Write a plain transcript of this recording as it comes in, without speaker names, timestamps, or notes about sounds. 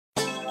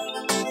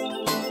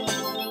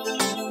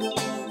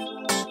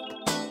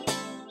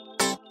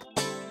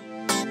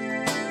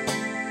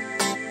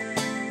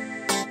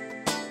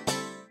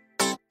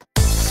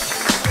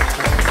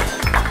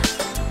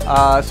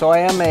So I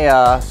am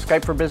a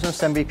Skype for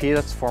Business MVP,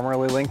 that's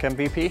formerly Lync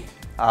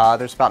MVP.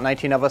 There's about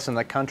 19 of us in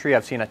the country.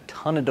 I've seen a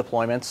ton of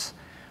deployments.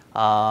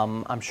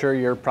 I'm sure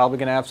you're probably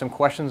going to have some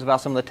questions about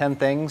some of the 10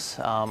 things.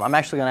 I'm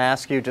actually going to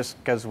ask you,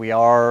 just because we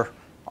are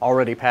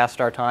already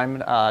past our time,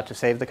 to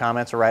save the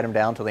comments or write them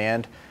down till the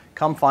end.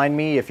 Come find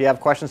me. If you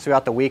have questions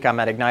throughout the week, I'm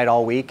at Ignite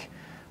all week.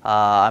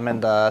 I'm in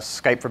the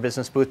Skype for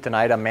Business booth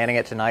tonight. I'm manning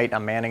it tonight.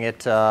 I'm manning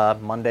it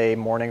Monday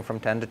morning from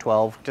 10 to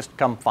 12. Just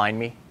come find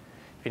me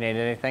if you need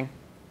anything.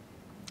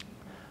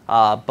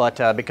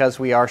 But because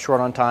we are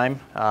short on time,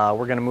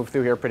 we're going to move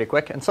through here pretty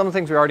quick. And some of the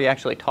things we already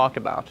actually talked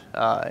about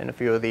in a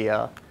few of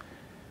the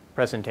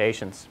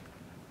presentations.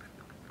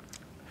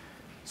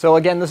 So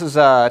again, this is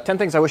 10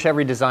 things I wish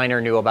every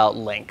designer knew about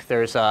Lync.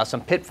 There's some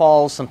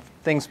pitfalls, some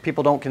things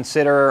people don't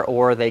consider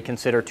or they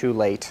consider too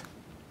late.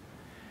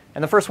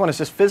 And the first one is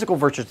just physical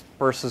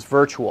versus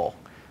virtual.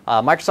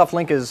 Microsoft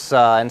Lync is,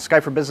 and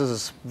Skype for Business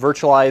is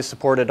virtualized,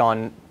 supported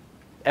on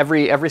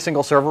every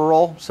single server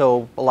role.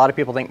 So a lot of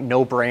people think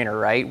no-brainer,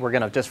 right? We're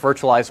going to just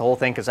virtualize the whole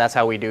thing because that's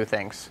how we do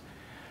things.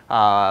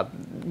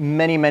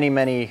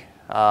 Many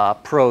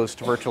pros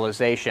to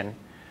virtualization.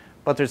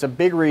 But there's a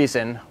big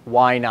reason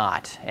why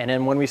not. And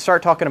then when we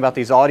start talking about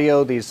these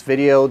audio, these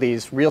video,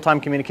 these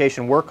real-time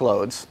communication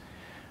workloads,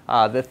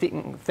 the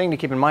thing to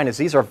keep in mind is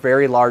these are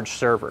very large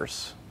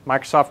servers.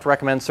 Microsoft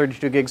recommends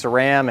 32 gigs of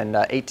RAM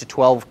and 8 to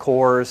 12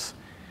 cores.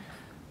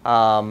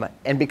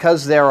 And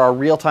because there are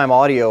real-time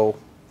audio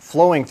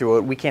flowing through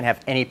it, we can't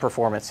have any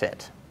performance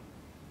hit.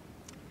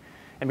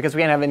 And because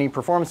we can't have any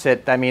performance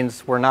hit, that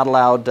means we're not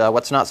allowed,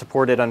 what's not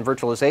supported on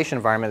virtualization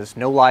environment is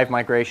no live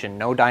migration,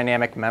 no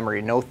dynamic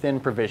memory, no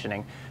thin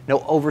provisioning, no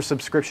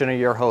oversubscription of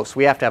your host.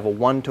 We have to have a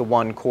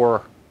one-to-one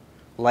core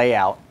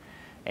layout.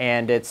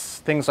 And it's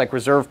things like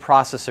reserved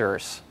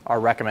processors are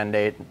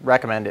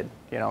recommended,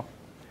 you know.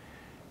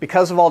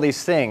 Because of all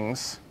these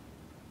things,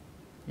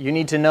 you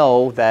need to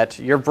know that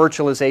your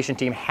virtualization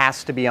team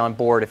has to be on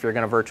board if you're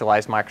going to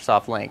virtualize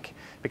Microsoft Lync.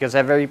 Because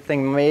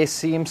everything may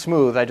seem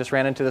smooth. I just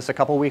ran into this a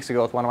couple weeks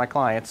ago with one of my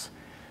clients,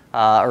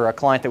 or a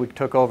client that we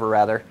took over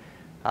rather.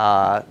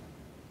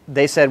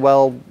 They said,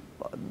 well,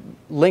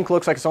 Lync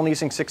looks like it's only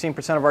using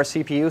 16% of our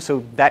CPU,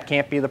 so that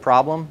can't be the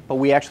problem. But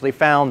we actually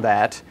found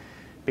that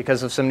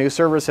because of some new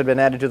servers had been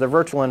added to the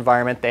virtual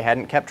environment, they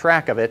hadn't kept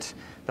track of it.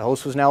 The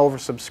host was now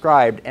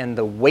oversubscribed, and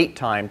the wait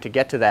time to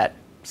get to that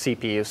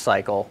CPU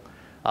cycle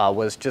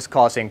was just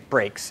causing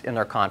breaks in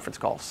their conference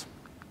calls.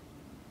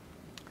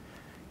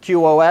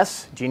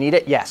 QoS, do you need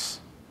it? Yes.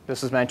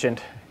 This is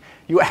mentioned.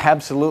 You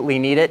absolutely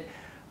need it.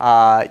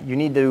 You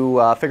need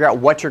to figure out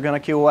what you're going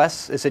to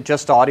QoS. Is it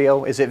just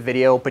audio? Is it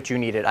video? But you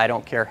need it. I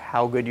don't care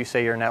how good you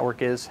say your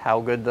network is, how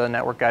good the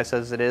network guy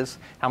says it is,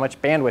 how much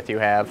bandwidth you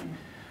have.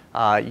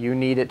 You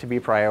need it to be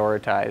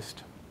prioritized.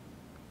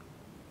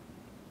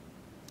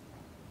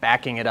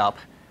 Backing it up.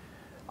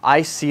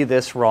 I see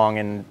this wrong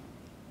in,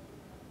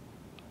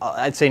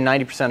 I'd say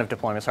 90% of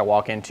deployments I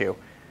walk into.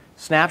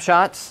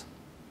 Snapshots,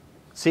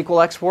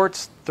 SQL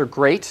exports, they're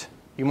great.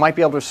 You might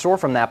be able to restore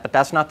from that, but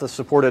that's not the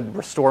supported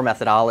restore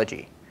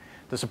methodology.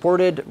 The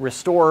supported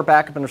restore,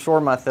 backup, and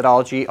restore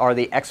methodology are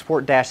the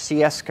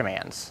export-cs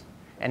commands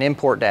and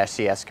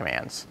import-cs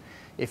commands.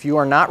 If you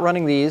are not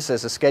running these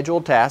as a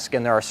scheduled task,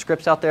 and there are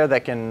scripts out there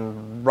that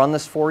can run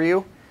this for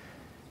you,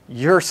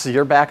 your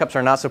backups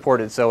are not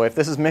supported. So if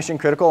this is mission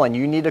critical and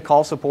you need to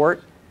call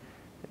support,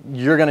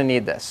 you're going to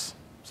need this.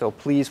 So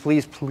please,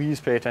 please, please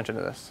pay attention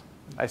to this.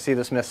 I see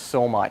this missed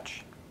so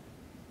much.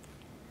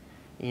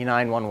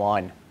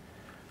 E911.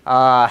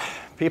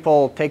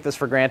 People take this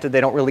for granted.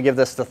 They don't really give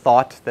this the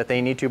thought that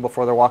they need to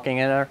before they're walking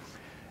in there.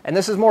 And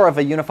this is more of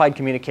a unified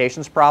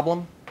communications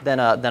problem than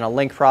a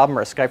Lync problem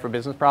or a Skype for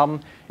Business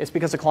problem. It's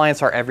because the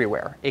clients are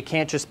everywhere. It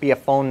can't just be a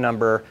phone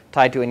number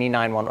tied to an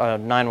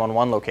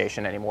E911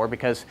 location anymore,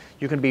 because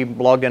you can be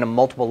logged into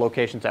multiple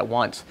locations at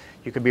once.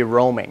 You could be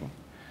roaming.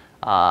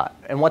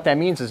 And what that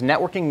means is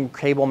networking and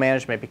cable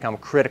management become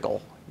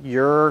critical.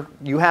 You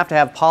have to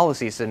have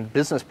policies and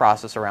business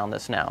process around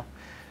this now.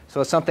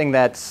 So it's something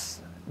that's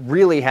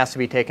really has to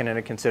be taken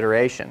into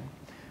consideration.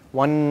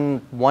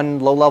 One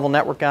low-level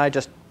network guy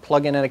just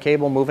plugging in a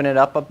cable, moving it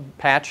up a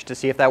patch to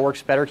see if that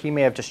works better, he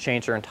may have just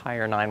changed their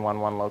entire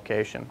 911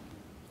 location.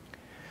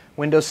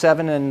 Windows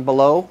 7 and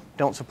below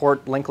don't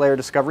support link layer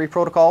discovery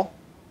protocol.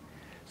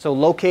 So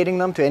locating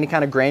them to any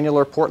kind of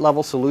granular port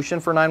level solution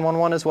for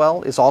 911 as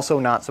well is also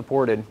not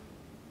supported.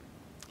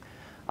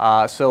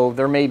 So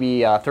there may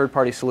be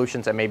third-party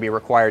solutions that may be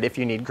required if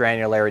you need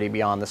granularity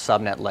beyond the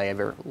subnet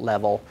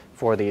level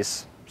for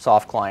these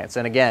soft clients.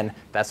 And again,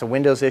 that's a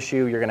Windows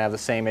issue. You're going to have the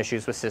same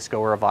issues with Cisco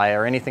or Avaya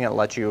or anything that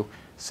lets you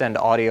send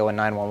audio and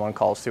 911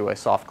 calls through a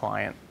soft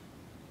client.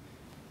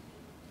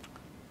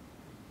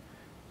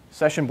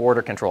 Session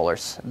border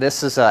controllers.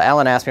 This is,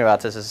 Alan asked me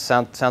about this. It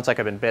sounds like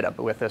I've been bit up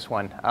with this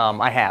one.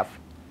 I have.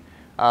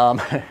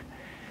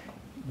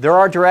 There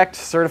are direct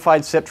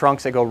certified SIP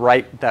trunks that go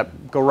right in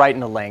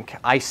the Lync.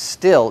 I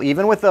still,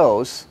 even with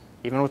those,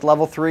 even with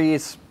level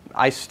 3s,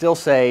 I still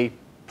say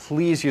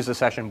please use a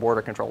session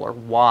border controller.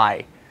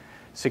 Why?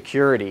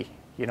 Security.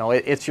 You know,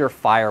 it's your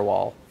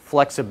firewall,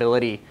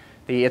 flexibility,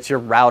 it's your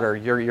router,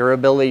 your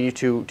ability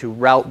to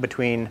route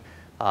between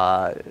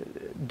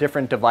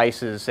different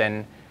devices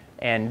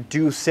and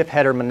do SIP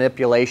header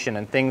manipulation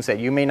and things that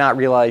you may not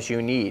realize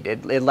you need.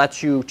 It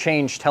lets you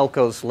change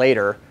telcos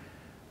later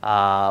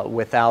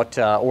without,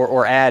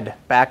 or add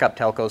backup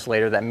telcos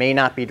later that may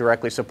not be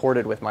directly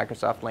supported with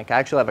Microsoft Lync. I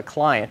actually have a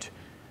client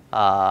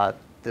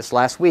this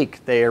last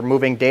week. They are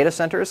moving data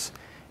centers,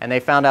 and they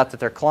found out that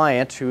their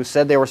client, who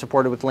said they were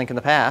supported with Lync in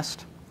the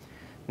past,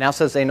 now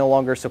says they no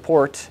longer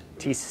support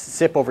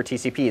SIP over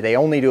TCP. They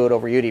only do it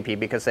over UDP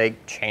because they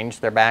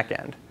changed their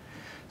backend.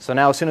 So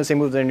now as soon as they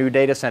move their new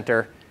data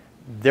center,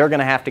 they're going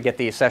to have to get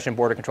the session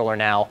border controller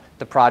now.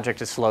 The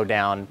project is slowed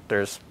down.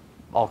 There's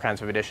all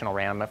kinds of additional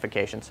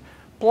ramifications.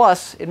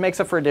 Plus, it makes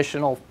up for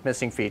additional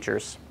missing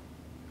features.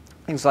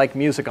 Things like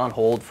music on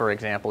hold, for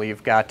example.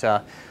 You've got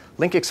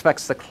Lync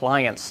expects the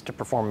clients to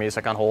perform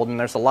music on hold, and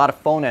there's a lot of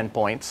phone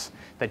endpoints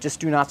that just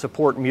do not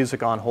support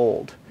music on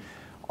hold.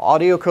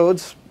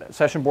 AudioCodes,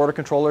 session border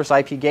controllers,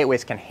 IP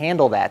gateways can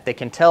handle that. They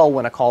can tell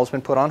when a call has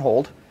been put on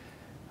hold.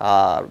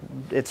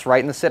 It's right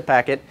in the SIP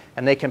packet,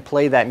 and they can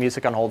play that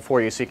music on hold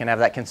for you, so you can have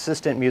that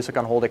consistent music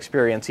on hold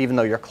experience, even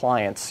though your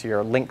clients,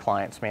 your Lync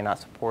clients, may not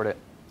support it.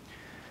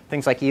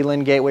 Things like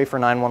ELIN gateway for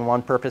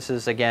 911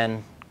 purposes,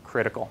 again,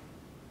 critical.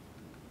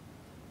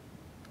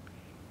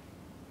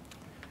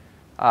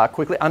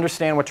 Quickly,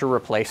 understand what you're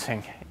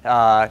replacing.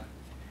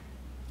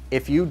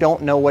 If you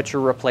don't know what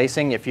you're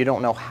replacing, if you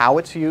don't know how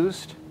it's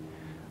used,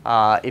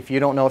 if you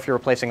don't know if you're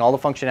replacing all the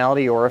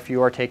functionality or if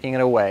you are taking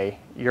it away,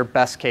 your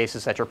best case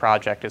is that your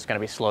project is going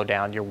to be slowed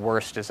down. Your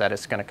worst is that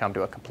it's going to come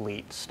to a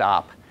complete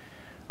stop.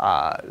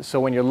 So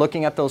when you're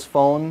looking at those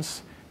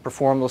phones,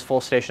 perform those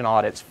full station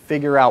audits.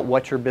 Figure out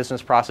what your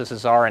business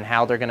processes are and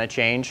how they're going to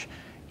change.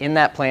 In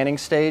that planning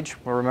stage,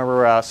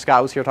 remember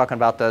Scott was here talking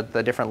about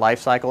the different life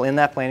cycle. In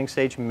that planning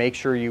stage, make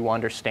sure you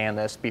understand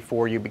this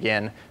before you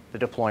begin the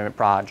deployment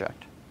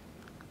project.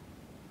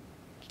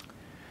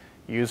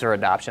 User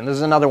adoption. This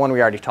is another one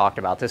we already talked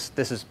about. This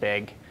is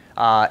big.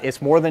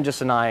 It's more than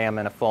just an IM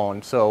and a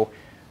phone. So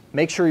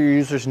make sure your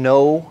users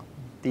know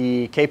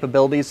the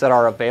capabilities that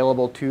are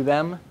available to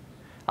them.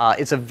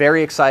 It's a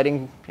very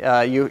exciting,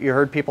 you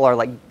heard people are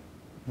like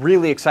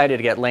really excited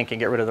to get Lync and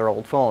get rid of their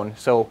old phone.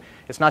 So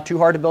it's not too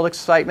hard to build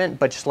excitement,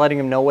 but just letting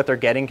them know what they're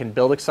getting can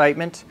build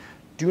excitement.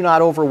 Do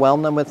not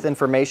overwhelm them with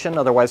information,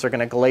 otherwise they're going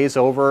to glaze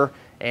over,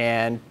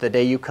 and the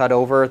day you cut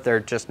over, they're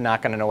just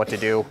not going to know what to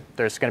do.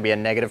 There's going to be a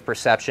negative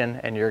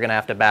perception, and you're going to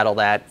have to battle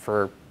that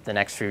for the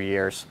next few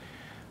years.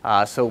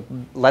 So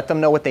let them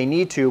know what they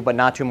need to, but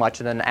not too much,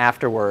 and then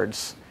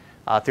afterwards,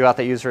 throughout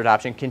the user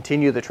adoption,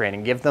 continue the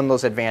training. Give them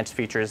those advanced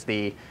features,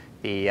 maybe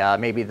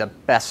the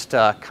best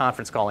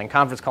conference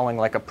calling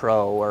like a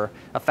pro, or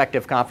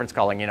effective conference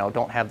calling. You know,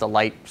 don't have the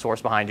light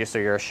source behind you so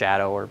you're a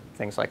shadow, or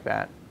things like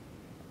that.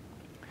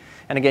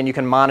 And again, you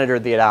can monitor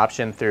the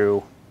adoption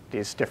through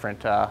these different,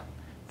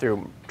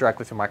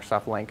 directly through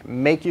Microsoft Lync.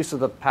 Make use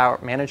of the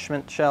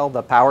management shell,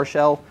 the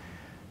PowerShell.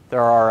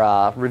 There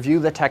are, review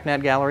the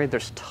TechNet gallery.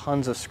 There's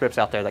tons of scripts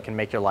out there that can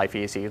make your life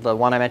easy. The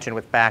one I mentioned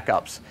with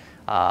backups.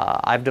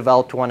 I've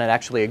developed one, and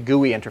actually a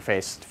GUI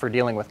interface for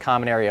dealing with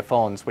common area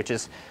phones, which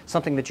is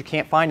something that you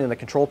can't find in the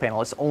control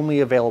panel. It's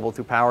only available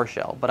through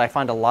PowerShell. But I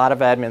find a lot of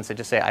admins that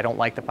just say, I don't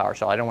like the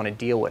PowerShell. I don't want to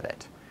deal with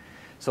it.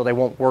 So they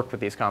won't work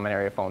with these common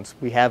area phones.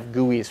 We have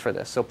GUIs for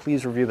this. So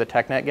please review the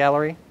TechNet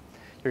gallery.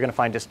 You're going to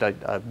find just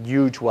a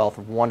huge wealth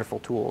of wonderful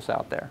tools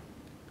out there.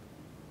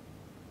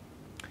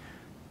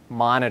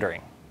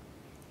 Monitoring.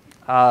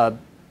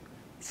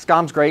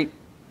 SCOM's great,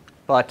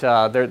 but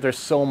there's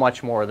so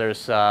much more.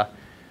 There's for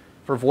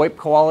VoIP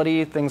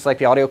quality, things like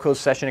the AudioCodes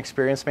Session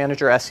Experience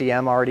Manager,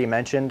 SEM already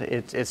mentioned,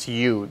 it's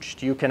huge.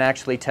 You can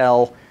actually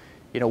tell,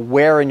 you know,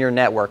 where in your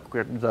network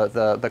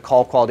the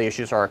call quality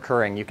issues are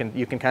occurring. You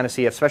can kind of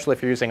see, especially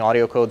if you're using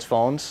AudioCodes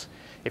phones,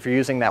 if you're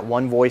using that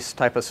one voice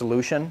type of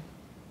solution,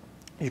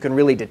 you can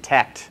really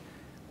detect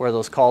where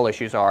those call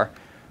issues are.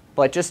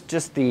 But just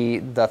the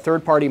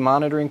third-party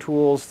monitoring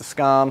tools, the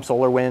SCOM,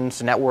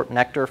 SolarWinds,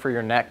 Nectar for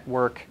your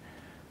network,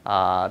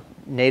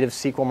 native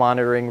SQL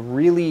monitoring,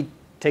 really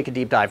take a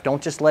deep dive.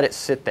 Don't just let it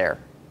sit there.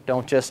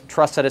 Don't just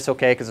trust that it's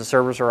okay because the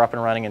servers are up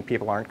and running and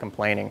people aren't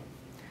complaining.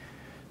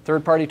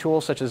 Third-party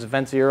tools such as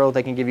Event Zero,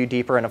 they can give you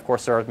deeper, and of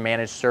course there are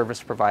managed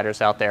service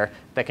providers out there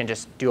that can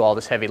just do all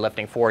this heavy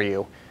lifting for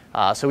you.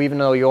 So even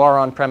though you are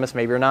on-premise,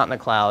 maybe you're not in the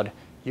cloud,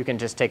 you can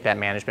just take that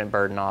management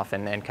burden off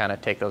and kind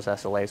of take those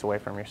SLAs away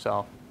from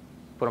yourself.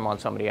 Put them on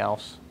somebody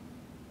else.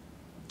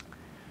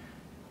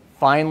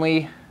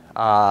 Finally,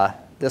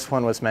 this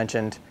one was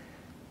mentioned.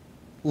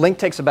 Lync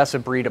takes a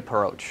best-of-breed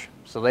approach.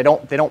 So they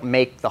don't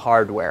make the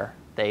hardware.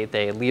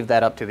 They leave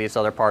that up to these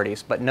other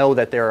parties. But know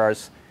that there are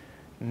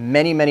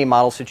many, many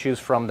models to choose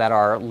from that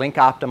are Lync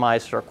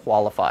optimized or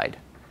qualified.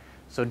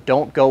 So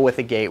don't go with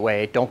a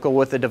gateway. Don't go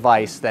with a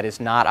device that is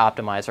not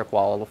optimized or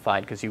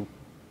qualified, because you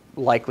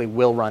likely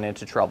will run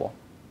into trouble.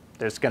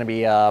 There's going to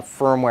be a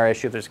firmware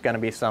issue. There's going to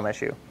be some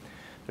issue.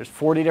 There's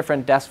 40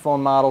 different desk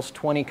phone models,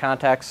 20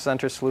 contact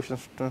center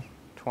solutions,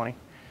 20.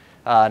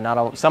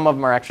 Some of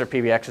them are extra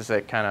PBXs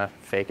that kind of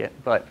fake it,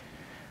 but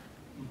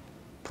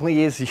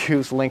please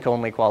use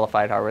Lync-only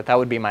qualified hardware. That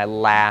would be my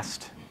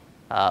last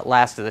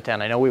of the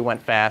 10. I know we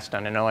went fast,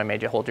 and I know I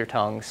made you hold your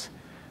tongues,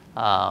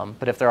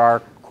 but if there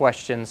are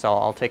questions,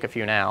 I'll take a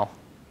few now.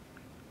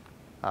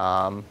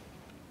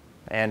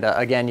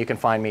 Again, you can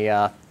find me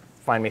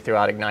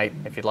throughout Ignite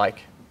if you'd like.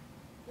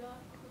 Yeah,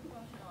 quick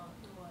question on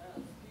QoS.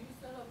 Do you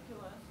set up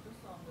QoS just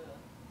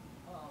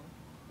on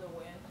the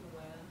WAN to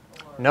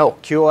WAN? No,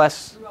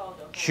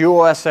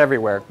 QoS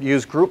everywhere.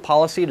 Use group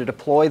policy to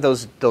deploy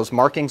those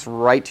markings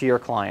right to your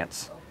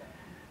clients,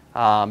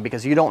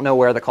 because you don't know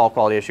where the call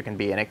quality issue can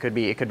be, and it could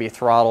be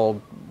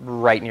throttled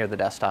right near the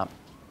desktop.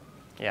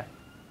 Yeah.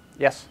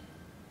 Yes.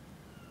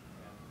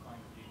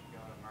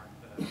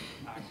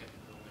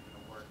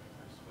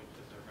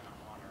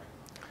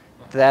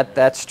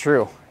 That's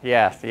true.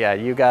 Yeah.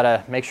 You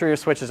gotta make sure your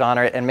switch is on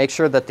it, and make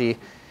sure that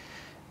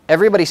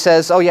everybody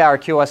says, oh yeah, our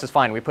QoS is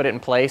fine. We put it in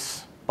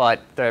place.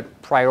 But the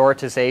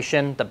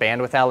prioritization, the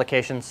bandwidth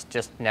allocations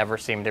just never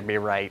seem to be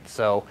right.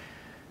 So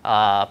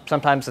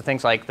sometimes the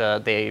things like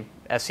the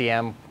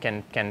SEM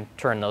can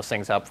turn those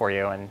things up for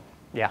you, and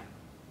yeah.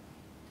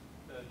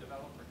 The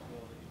developer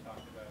tool that you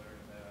talked about, or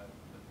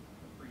the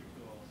free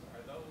tools,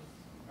 are those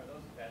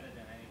vetted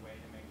in any way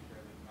to make sure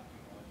there's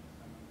nothing malicious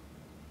in them?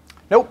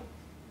 Nope.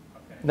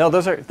 Okay. No,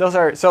 those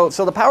are so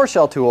the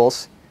PowerShell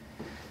tools.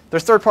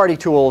 There's third-party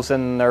tools,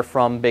 and they're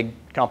from big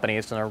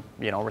companies, and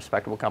they're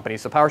respectable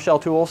companies. The PowerShell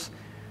tools,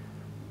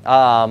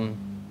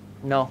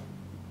 no.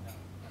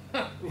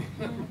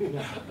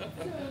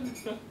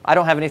 I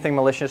don't have anything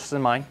malicious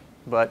in mind,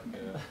 but.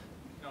 No,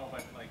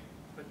 but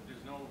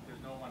there's no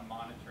one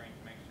monitoring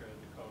to make sure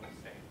that the code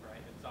is safe,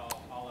 right? It's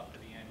all up to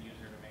the end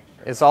user to make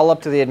sure. It's all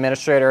up to the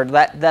administrator.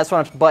 That's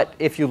what but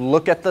if you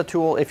look at the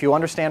tool, if you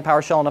understand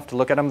PowerShell enough to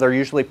look at them, they're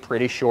usually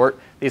pretty short.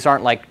 These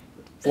aren't like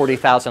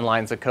 40,000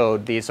 lines of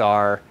code. These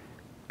are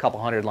couple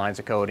hundred lines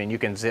of code, and you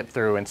can zip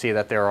through and see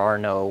that there are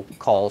no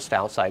calls to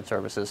outside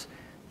services.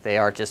 They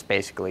are just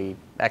basically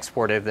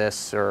exported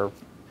this or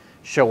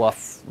show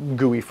off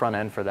GUI front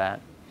end for that.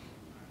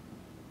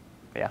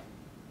 Yeah.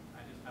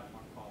 I just have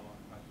one follow-up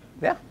question.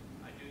 Yeah.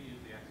 I do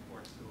use the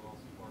export tools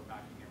for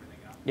backing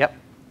everything up. Yep.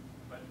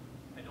 But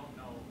I don't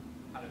know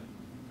how to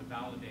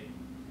validate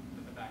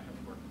that the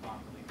backups work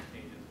properly and the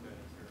data is good.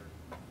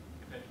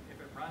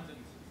 If it runs and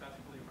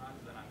successfully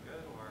runs, then I'm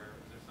good, or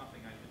is there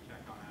something I should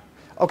check on after?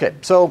 Okay,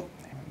 so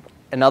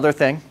another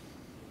thing.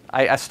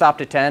 I stopped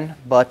at 10,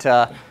 but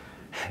a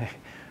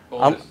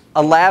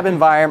lab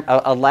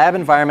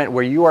environment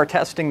where you are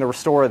testing the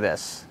restore of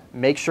this,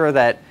 make sure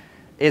that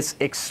it's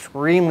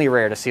extremely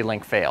rare to see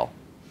Lync fail.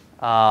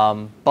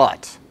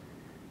 But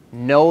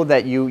know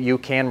that you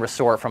can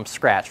restore it from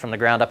scratch, from the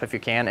ground up if you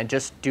can, and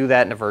just do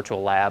that in a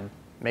virtual lab.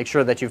 Make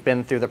sure that you've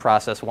been through the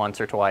process once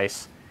or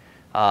twice,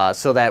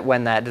 so that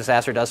when that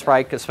disaster does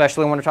strike,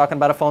 especially when we're talking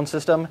about a phone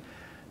system,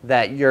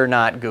 that you're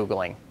not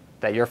Googling,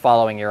 that you're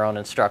following your own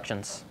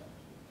instructions,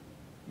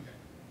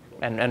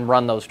 and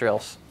run those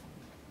drills.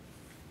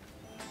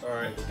 All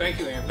right. Thank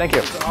you, Anthony. Thank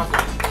you. That's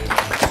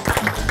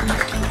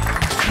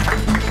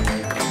awesome.